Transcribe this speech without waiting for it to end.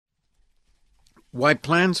Why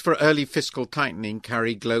plans for early fiscal tightening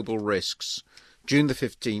carry global risks. June the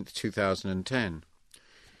 15th, 2010.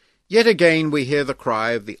 Yet again we hear the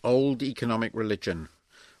cry of the old economic religion.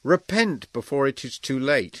 Repent before it is too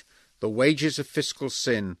late. The wages of fiscal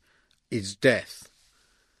sin is death.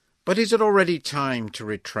 But is it already time to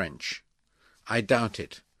retrench? I doubt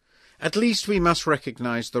it. At least we must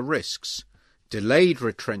recognize the risks. Delayed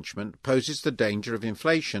retrenchment poses the danger of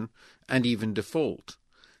inflation and even default.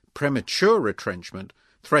 Premature retrenchment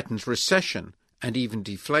threatens recession and even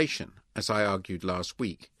deflation, as I argued last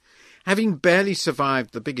week. Having barely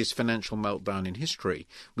survived the biggest financial meltdown in history,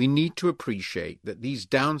 we need to appreciate that these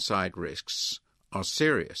downside risks are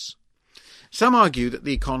serious. Some argue that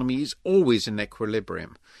the economy is always in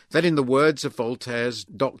equilibrium, that in the words of Voltaire's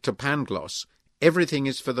Dr. Pangloss, everything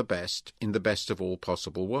is for the best in the best of all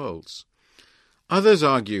possible worlds. Others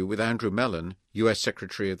argue with Andrew Mellon, U.S.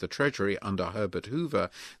 Secretary of the Treasury under Herbert Hoover,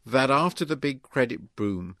 that after the big credit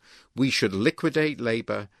boom, we should liquidate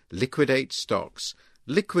labor, liquidate stocks,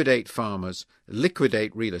 liquidate farmers,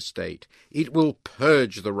 liquidate real estate. It will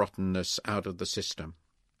purge the rottenness out of the system.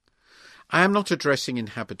 I am not addressing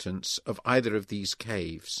inhabitants of either of these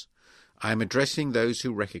caves. I am addressing those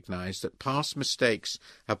who recognize that past mistakes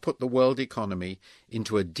have put the world economy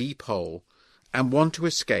into a deep hole and want to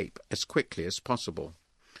escape as quickly as possible.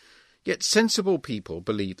 Yet sensible people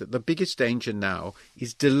believe that the biggest danger now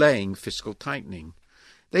is delaying fiscal tightening.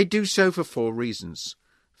 They do so for 4 reasons.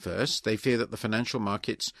 First, they fear that the financial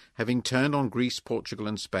markets, having turned on Greece, Portugal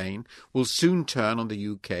and Spain, will soon turn on the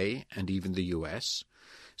UK and even the US.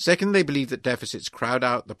 Second, they believe that deficits crowd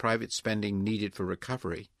out the private spending needed for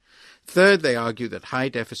recovery. Third, they argue that high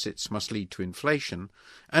deficits must lead to inflation.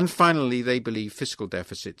 And finally, they believe fiscal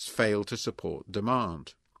deficits fail to support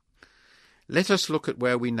demand. Let us look at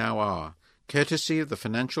where we now are, courtesy of the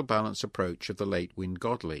financial balance approach of the late Wynne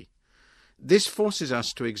Godley. This forces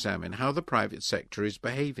us to examine how the private sector is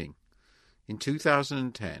behaving. In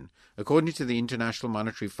 2010, according to the International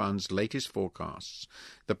Monetary Fund's latest forecasts,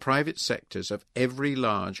 the private sectors of every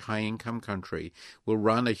large high-income country will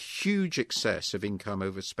run a huge excess of income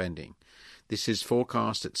over spending. This is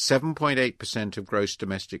forecast at 7.8% of gross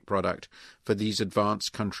domestic product for these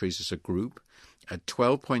advanced countries as a group, at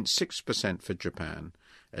 12.6% for Japan,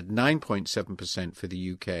 at 9.7% for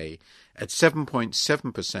the UK, at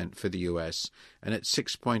 7.7% for the US, and at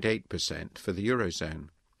 6.8% for the Eurozone.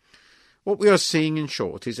 What we are seeing, in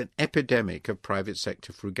short, is an epidemic of private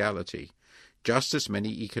sector frugality, just as many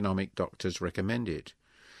economic doctors recommended.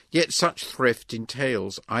 Yet such thrift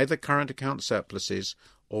entails either current account surpluses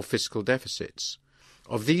or fiscal deficits.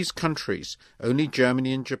 Of these countries, only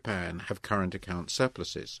Germany and Japan have current account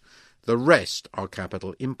surpluses. The rest are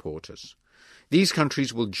capital importers. These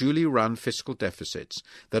countries will duly run fiscal deficits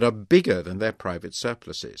that are bigger than their private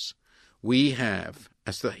surpluses. We have,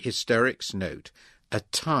 as the hysterics note, a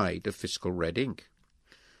tide of fiscal red ink.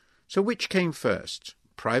 So which came first,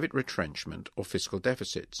 private retrenchment or fiscal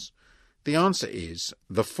deficits? The answer is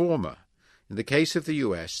the former. In the case of the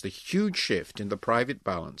US, the huge shift in the private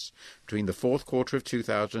balance between the fourth quarter of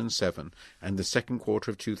 2007 and the second quarter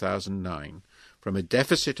of 2009, from a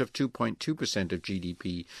deficit of 2.2% of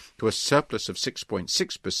GDP to a surplus of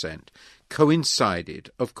 6.6%, coincided,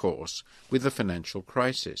 of course, with the financial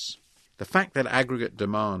crisis. The fact that aggregate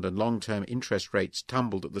demand and long-term interest rates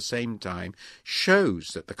tumbled at the same time shows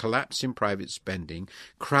that the collapse in private spending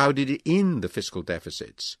crowded in the fiscal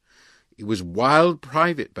deficits. It was wild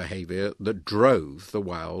private behaviour that drove the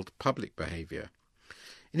wild public behaviour.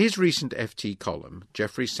 In his recent FT column,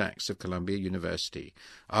 Jeffrey Sachs of Columbia University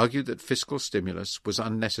argued that fiscal stimulus was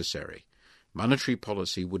unnecessary. Monetary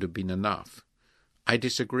policy would have been enough. I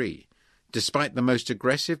disagree. Despite the most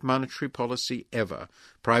aggressive monetary policy ever,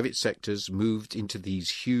 private sectors moved into these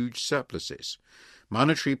huge surpluses.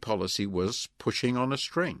 Monetary policy was pushing on a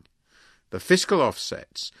string. The fiscal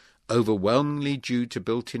offsets, overwhelmingly due to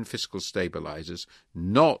built-in fiscal stabilizers,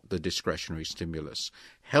 not the discretionary stimulus,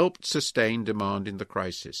 helped sustain demand in the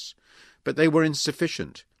crisis. But they were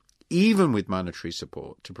insufficient, even with monetary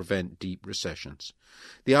support, to prevent deep recessions.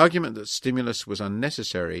 The argument that stimulus was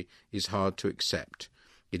unnecessary is hard to accept.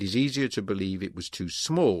 It is easier to believe it was too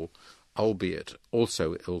small, albeit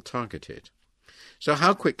also ill-targeted. So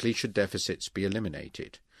how quickly should deficits be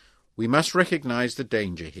eliminated? We must recognize the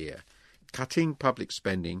danger here. Cutting public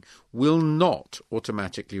spending will not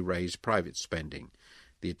automatically raise private spending.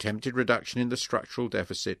 The attempted reduction in the structural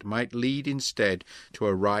deficit might lead instead to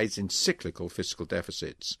a rise in cyclical fiscal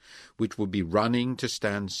deficits, which would be running to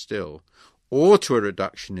stand still, or to a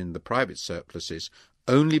reduction in the private surpluses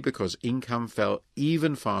only because income fell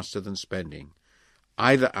even faster than spending.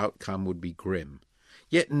 Either outcome would be grim.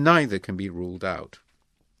 Yet neither can be ruled out.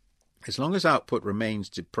 As long as output remains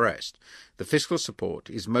depressed, the fiscal support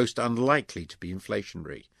is most unlikely to be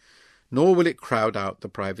inflationary, nor will it crowd out the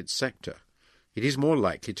private sector. It is more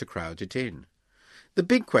likely to crowd it in. The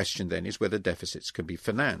big question then is whether deficits can be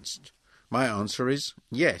financed. My answer is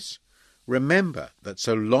yes. Remember that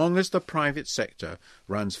so long as the private sector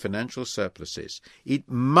runs financial surpluses, it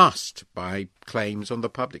must buy claims on the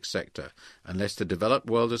public sector, unless the developed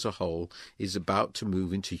world as a whole is about to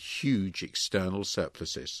move into huge external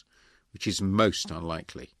surpluses, which is most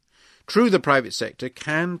unlikely. True, the private sector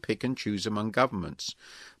can pick and choose among governments,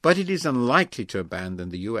 but it is unlikely to abandon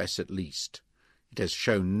the US at least. It has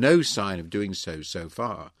shown no sign of doing so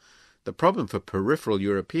far. The problem for peripheral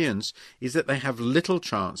Europeans is that they have little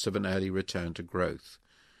chance of an early return to growth.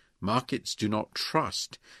 Markets do not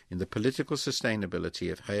trust in the political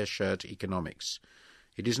sustainability of hair-shirt economics.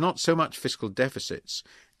 It is not so much fiscal deficits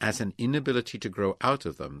as an inability to grow out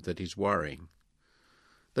of them that is worrying.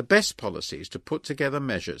 The best policy is to put together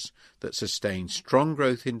measures that sustain strong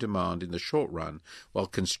growth in demand in the short run while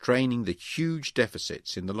constraining the huge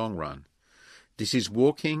deficits in the long run. This is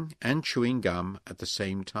walking and chewing gum at the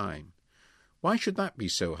same time. Why should that be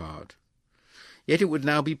so hard? Yet it would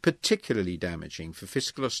now be particularly damaging for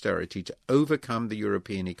fiscal austerity to overcome the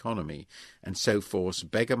European economy and so force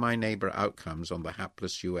beggar-my-neighbour outcomes on the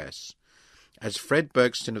hapless US. As Fred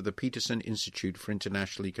Bergston of the Peterson Institute for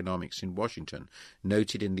International Economics in Washington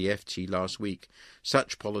noted in the FT last week,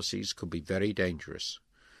 such policies could be very dangerous.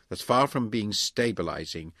 That far from being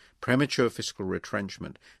stabilizing, premature fiscal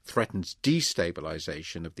retrenchment threatens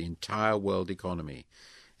destabilization of the entire world economy.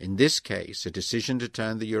 In this case, a decision to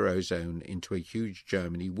turn the Eurozone into a huge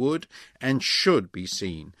Germany would and should be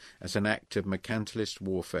seen as an act of mercantilist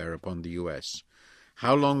warfare upon the US.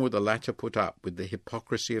 How long will the latter put up with the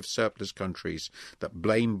hypocrisy of surplus countries that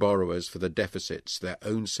blame borrowers for the deficits their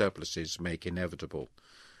own surpluses make inevitable?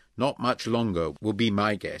 Not much longer will be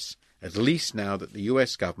my guess, at least now that the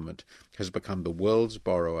US government has become the world's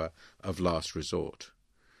borrower of last resort.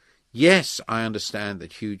 Yes, I understand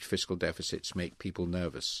that huge fiscal deficits make people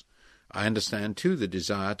nervous. I understand, too, the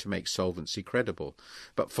desire to make solvency credible,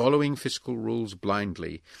 but following fiscal rules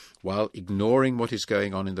blindly while ignoring what is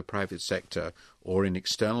going on in the private sector or in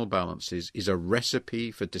external balances is a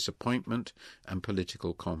recipe for disappointment and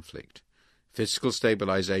political conflict. Fiscal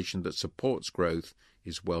stabilization that supports growth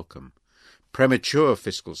is welcome. Premature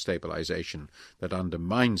fiscal stabilization that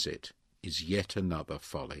undermines it is yet another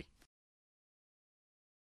folly.